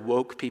glory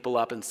woke people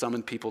up and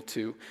summoned people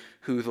to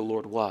who the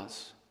Lord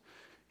was.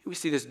 We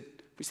see this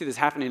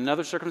happening in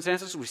other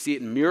circumstances. We see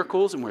it in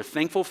miracles, and we're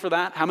thankful for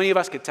that. How many of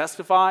us could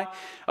testify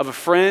of a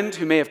friend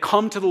who may have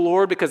come to the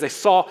Lord because they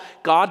saw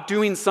God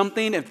doing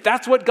something? If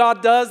that's what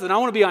God does, then I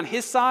want to be on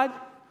his side.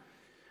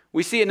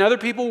 We see it in other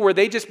people where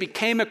they just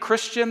became a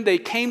Christian. They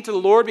came to the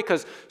Lord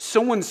because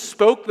someone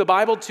spoke the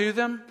Bible to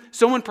them.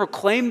 Someone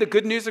proclaimed the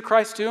good news of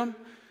Christ to them.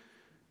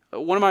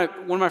 One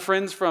of my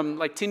friends from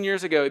like 10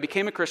 years ago, he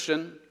became a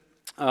Christian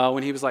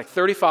when he was like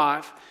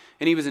 35,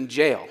 and he was in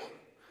jail.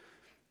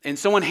 And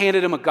someone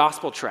handed him a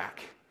gospel tract,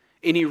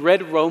 and he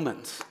read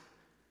Romans.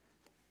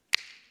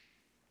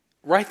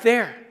 Right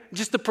there.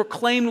 Just the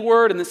proclaimed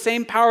word and the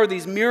same power of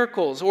these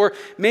miracles. Or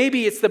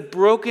maybe it's the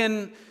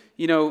broken,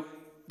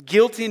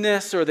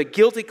 guiltiness or the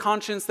guilty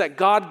conscience that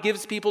God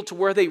gives people to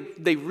where they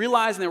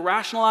realize and they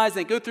rationalize and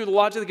they go through the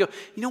logic, they go,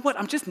 you know what,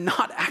 I'm just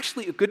not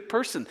actually a good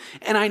person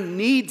and I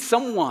need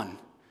someone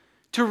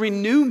to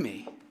renew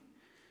me.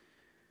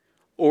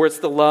 Or it's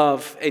the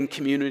love and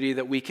community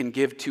that we can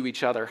give to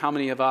each other. How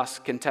many of us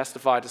can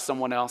testify to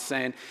someone else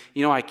saying,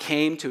 you know, I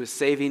came to a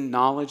saving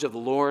knowledge of the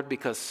Lord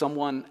because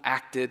someone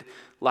acted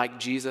like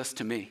Jesus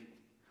to me.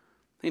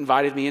 They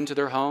invited me into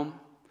their home.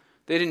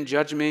 They didn't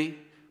judge me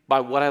by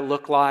what I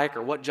look like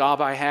or what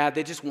job I had.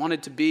 They just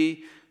wanted to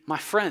be my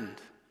friend.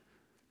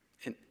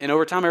 And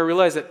over time I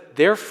realized that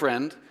their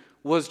friend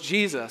was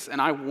Jesus, and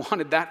I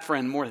wanted that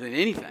friend more than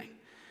anything.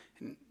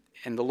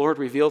 And the Lord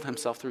revealed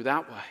himself through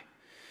that way.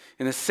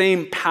 In the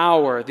same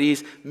power,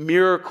 these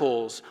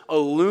miracles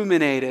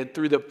illuminated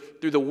through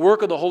the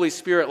work of the Holy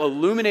Spirit,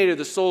 illuminated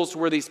the souls to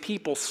where these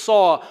people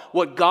saw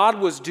what God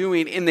was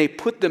doing and they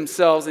put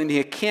themselves in the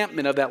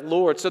encampment of that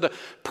Lord. So the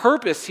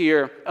purpose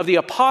here of the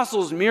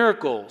apostles'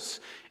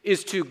 miracles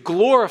is to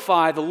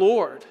glorify the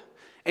Lord.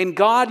 And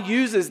God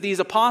uses these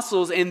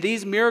apostles and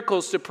these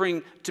miracles to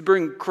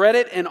bring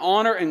credit and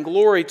honor and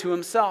glory to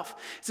himself.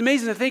 It's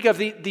amazing to think of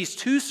these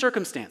two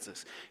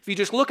circumstances. If you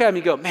just look at them,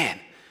 you go, man,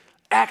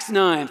 Acts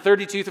 9,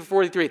 32 through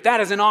 43,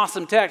 that is an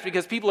awesome text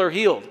because people are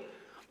healed.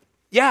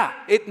 Yeah,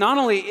 it not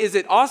only is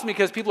it awesome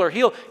because people are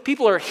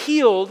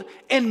healed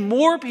and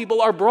more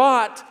people are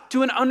brought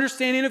to an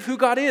understanding of who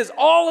God is.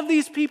 All of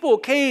these people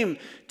came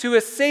to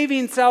a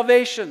saving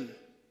salvation.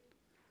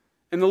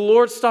 And the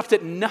Lord stopped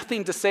at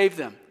nothing to save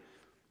them.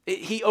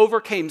 He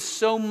overcame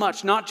so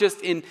much, not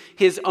just in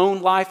his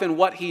own life and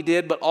what he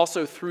did, but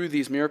also through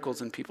these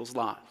miracles in people's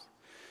lives.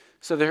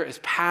 So there is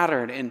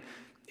pattern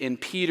in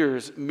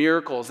Peter's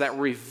miracles that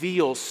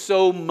reveal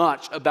so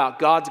much about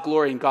God's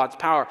glory and God's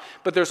power.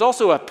 But there's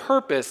also a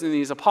purpose in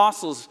these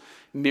apostles'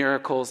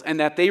 miracles, and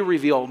that they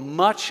reveal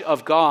much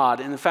of God.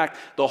 And in fact,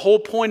 the whole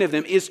point of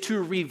them is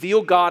to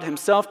reveal God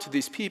himself to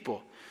these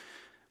people.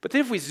 But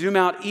then if we zoom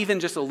out even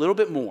just a little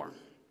bit more,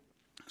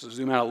 so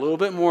zoom out a little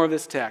bit more of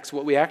this text,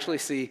 what we actually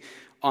see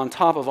on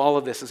top of all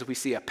of this is we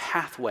see a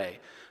pathway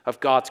of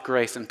God's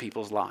grace in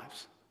people's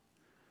lives.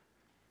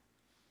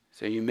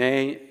 So you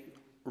may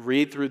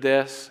read through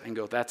this and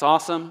go, that's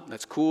awesome,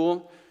 that's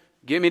cool.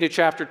 Get me to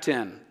chapter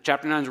 10.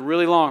 Chapter 9 is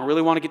really long. I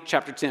really want to get to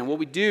chapter 10. What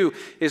we do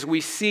is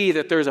we see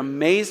that there's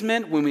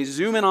amazement when we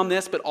zoom in on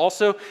this, but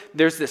also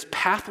there's this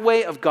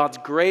pathway of God's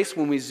grace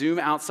when we zoom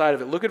outside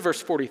of it. Look at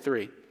verse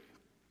 43.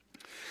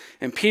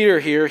 And Peter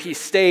here, he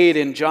stayed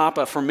in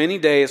Joppa for many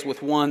days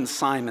with one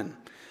Simon,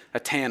 a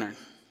tanner.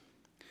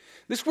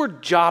 This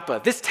word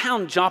Joppa, this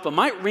town Joppa,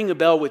 might ring a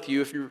bell with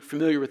you if you're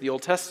familiar with the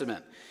Old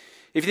Testament.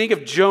 If you think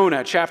of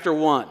Jonah, chapter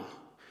 1,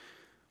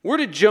 where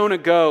did Jonah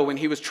go when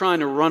he was trying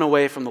to run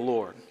away from the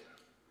Lord?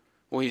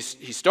 Well, he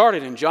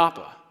started in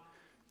Joppa,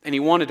 and he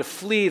wanted to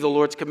flee the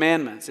Lord's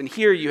commandments. And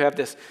here you have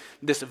this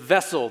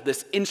vessel,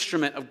 this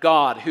instrument of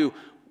God, who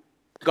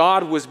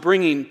God was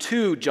bringing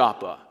to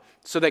Joppa,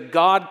 so that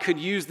God could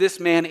use this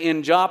man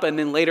in Joppa and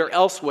then later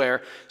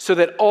elsewhere, so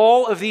that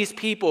all of these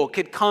people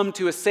could come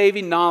to a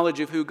saving knowledge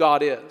of who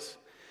God is.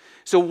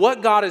 So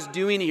what God is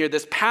doing here,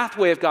 this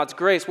pathway of God's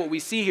grace, what we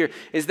see here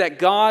is that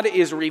God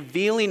is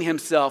revealing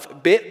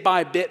himself bit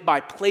by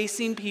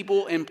placing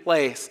people in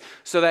place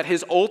so that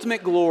his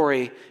ultimate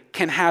glory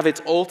can have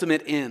its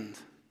ultimate end.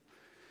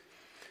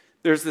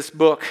 There's this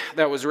book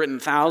that was written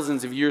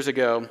thousands of years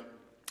ago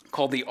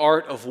called The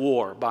Art of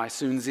War by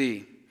Sun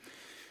Tzu.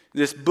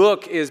 This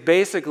book is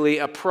basically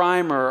a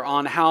primer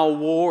on how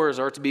wars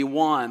are to be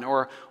won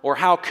or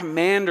how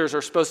commanders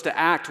are supposed to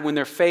act when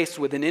they're faced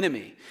with an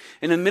enemy.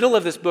 In the middle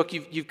of this book,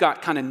 you've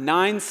got kind of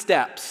 9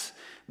 steps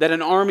that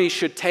an army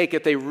should take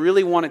if they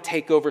really want to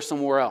take over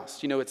somewhere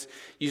else. You know,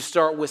 you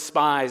start with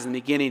spies in the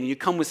beginning, and you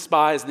come with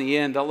spies in the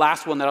end. The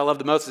last one that I love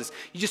the most is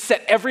you just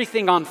set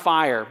everything on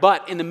fire.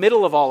 But in the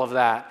middle of all of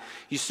that,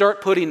 you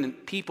start putting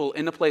people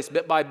into place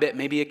bit by bit.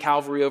 Maybe a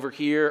cavalry over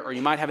here, or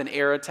you might have an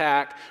air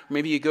attack, or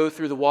maybe you go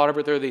through the water.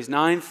 But there are these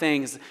 9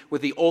 things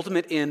with the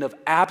ultimate end of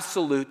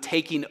absolute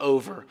taking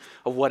over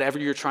of whatever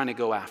you're trying to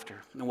go after.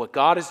 And what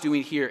God is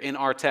doing here in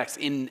our text,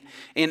 in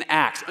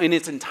Acts, in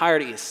its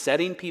entirety, is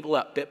setting people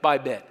up bit by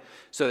bit,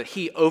 so that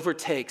he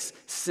overtakes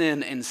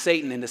sin and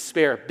Satan and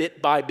despair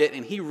bit by bit,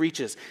 and he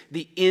reaches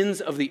the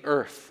ends of the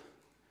earth.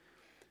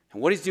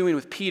 And what he's doing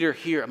with Peter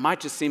here, it might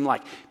just seem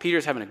like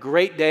Peter's having a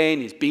great day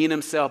and he's being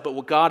himself, but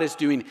what God is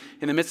doing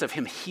in the midst of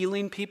him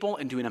healing people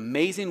and doing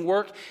amazing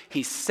work,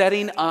 he's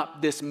setting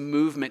up this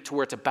movement to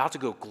where it's about to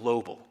go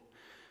global.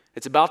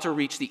 It's about to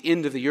reach the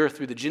end of the earth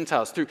through the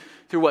Gentiles,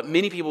 through what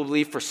many people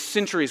believe for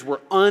centuries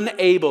were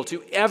unable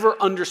to ever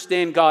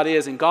understand God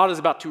is, and God is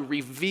about to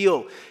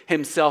reveal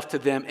himself to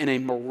them in a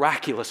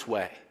miraculous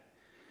way.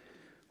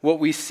 What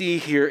we see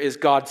here is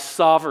God's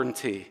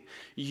sovereignty,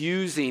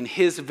 using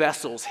his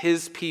vessels,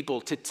 his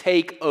people, to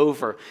take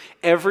over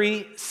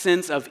every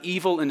sense of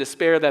evil and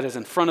despair that is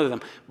in front of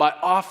them by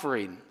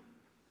offering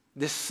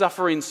this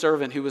suffering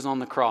servant who was on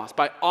the cross,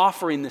 by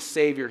offering the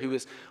Savior who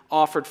was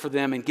offered for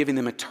them and giving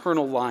them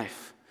eternal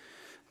life.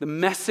 The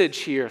message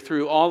here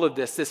through all of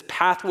this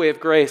pathway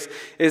of grace,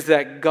 is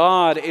that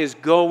God is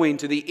going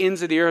to the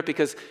ends of the earth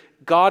because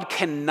God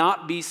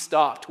cannot be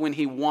stopped when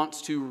he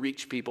wants to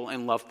reach people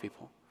and love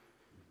people.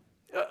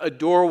 A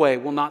doorway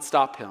will not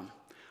stop him.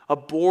 A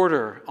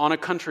border on a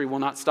country will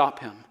not stop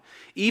him.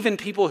 Even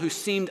people who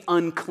seemed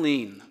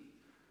unclean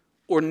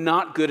or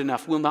not good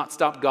enough will not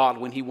stop God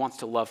when he wants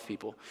to love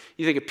people.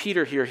 You think of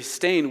Peter here, he's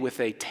staying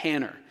with a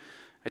tanner.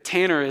 A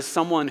tanner is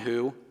someone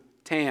who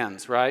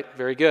tans, right?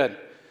 Very good.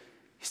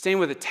 He's staying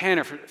with a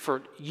tanner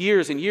for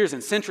years and years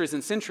and centuries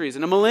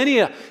and a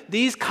millennia.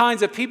 These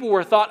kinds of people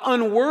were thought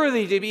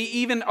unworthy to be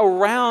even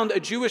around a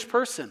Jewish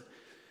person.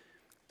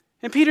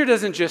 And Peter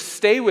doesn't just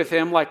stay with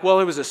him like, well,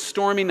 it was a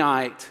stormy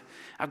night.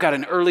 I've got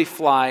an early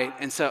flight.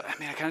 And so,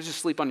 I can just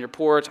sleep on your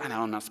porch. I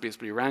know I'm not supposed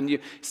to be around you.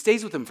 He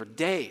stays with him for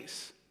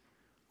days.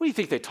 What do you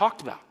think they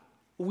talked about?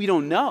 We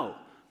don't know.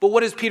 But what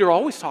does Peter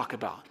always talk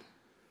about?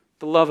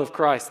 The love of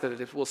Christ, that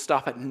it will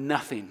stop at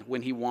nothing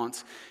when he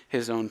wants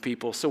his own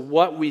people. So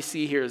what we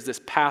see here is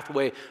this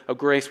pathway of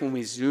grace when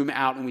we zoom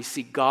out and we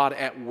see God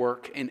at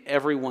work in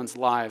everyone's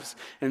lives.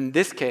 In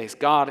this case,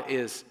 God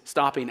is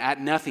stopping at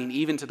nothing,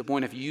 even to the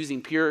point of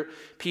using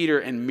Peter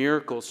and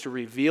miracles to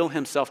reveal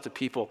himself to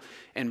people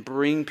and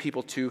bring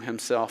people to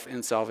himself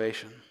in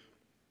salvation.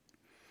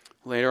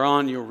 Later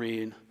on, you'll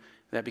read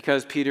that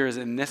because Peter is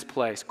in this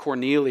place,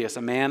 Cornelius,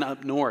 a man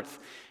up north,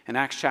 in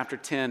Acts chapter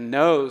 10,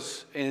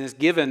 knows and is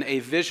given a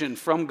vision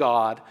from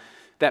God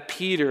that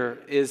Peter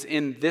is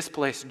in this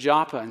place,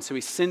 Joppa. And so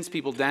he sends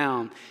people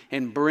down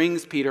and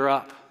brings Peter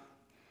up.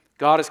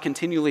 God is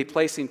continually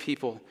placing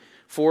people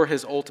for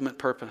his ultimate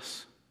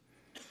purpose.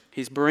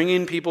 He's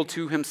bringing people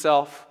to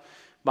himself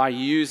by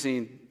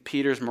using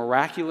Peter's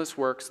miraculous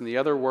works and the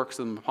other works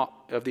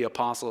of the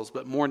apostles.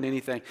 But more than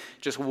anything,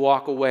 just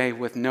walk away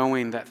with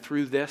knowing that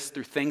through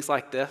things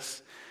like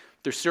this,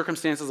 through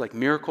circumstances like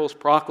miracles,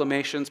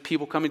 proclamations,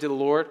 people coming to the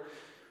Lord,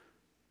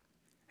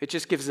 it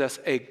just gives us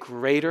a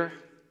greater,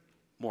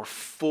 more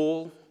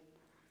full,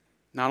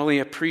 not only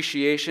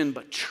appreciation,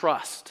 but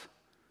trust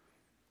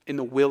in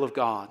the will of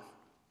God.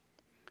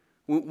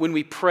 When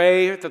we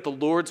pray that the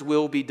Lord's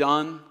will be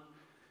done,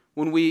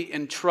 when we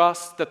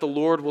entrust that the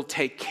Lord will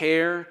take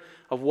care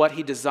of what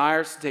he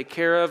desires to take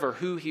care of or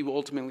who he will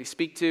ultimately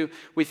speak to,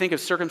 we think of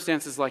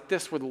circumstances like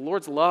this where the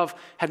Lord's love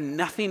had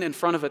nothing in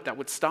front of it that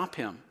would stop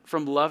him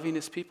from loving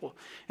his people.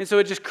 And so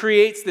it just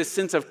creates this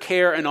sense of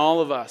care in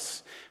all of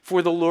us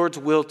for the Lord's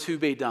will to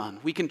be done.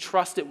 We can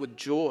trust it with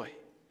joy.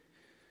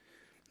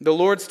 The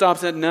Lord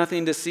stops at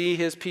nothing to see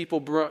his people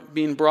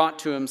being brought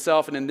to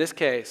himself. And in this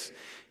case,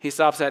 he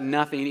stops at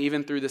nothing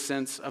even through the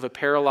sense of a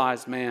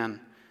paralyzed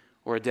man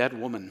or a dead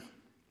woman.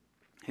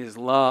 His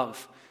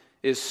love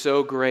is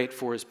so great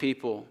for his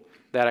people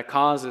that it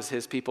causes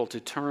his people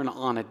to turn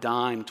on a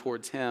dime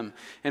towards him.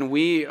 And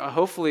we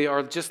hopefully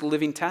are just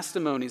living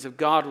testimonies of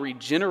God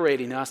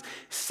regenerating us,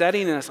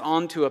 setting us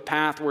onto a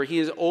path where he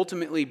is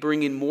ultimately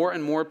bringing more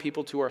and more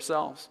people to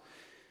ourselves.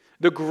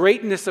 The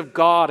greatness of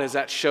God is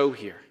at show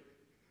here.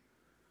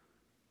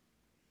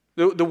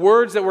 The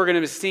words that we're going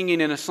to be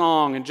singing in a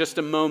song in just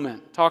a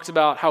moment talks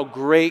about how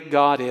great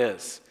God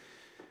is.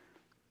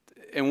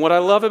 And what I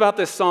love about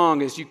this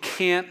song is you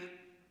can't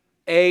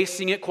A,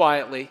 sing it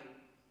quietly,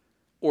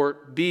 or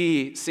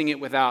B, sing it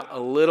without a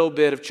little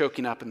bit of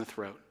choking up in the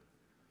throat.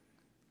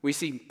 We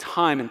see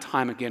time and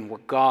time again where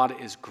God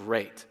is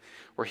great,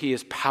 where he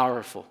is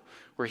powerful,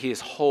 where he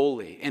is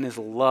holy, and his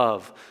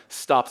love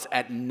stops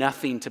at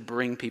nothing to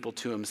bring people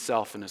to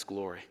himself in his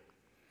glory.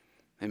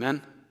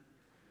 Amen?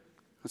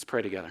 Let's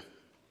pray together.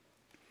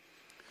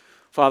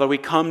 Father, we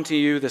come to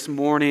you this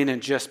morning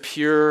in just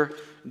pure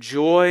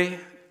joy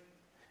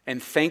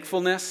and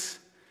thankfulness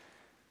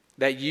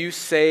that you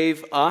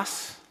save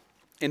us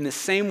in the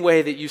same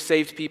way that you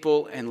saved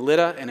people in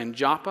Lydda and in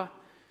Joppa.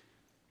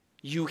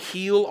 You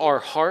heal our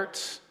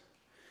hearts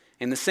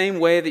in the same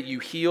way that you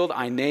healed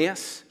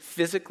Aeneas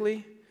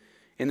physically,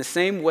 in the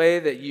same way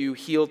that you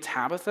healed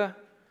Tabitha.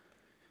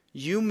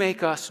 You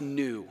make us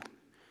new.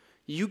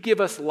 You give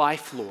us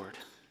life, Lord.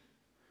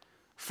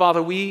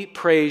 Father, we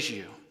praise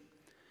you,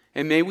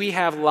 and may we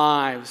have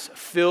lives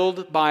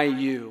filled by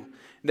you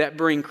that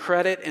bring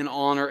credit and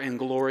honor and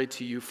glory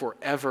to you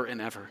forever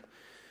and ever.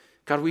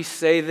 God, we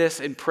say this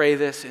and pray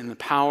this in the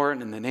power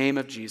and in the name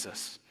of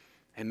Jesus.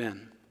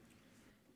 Amen.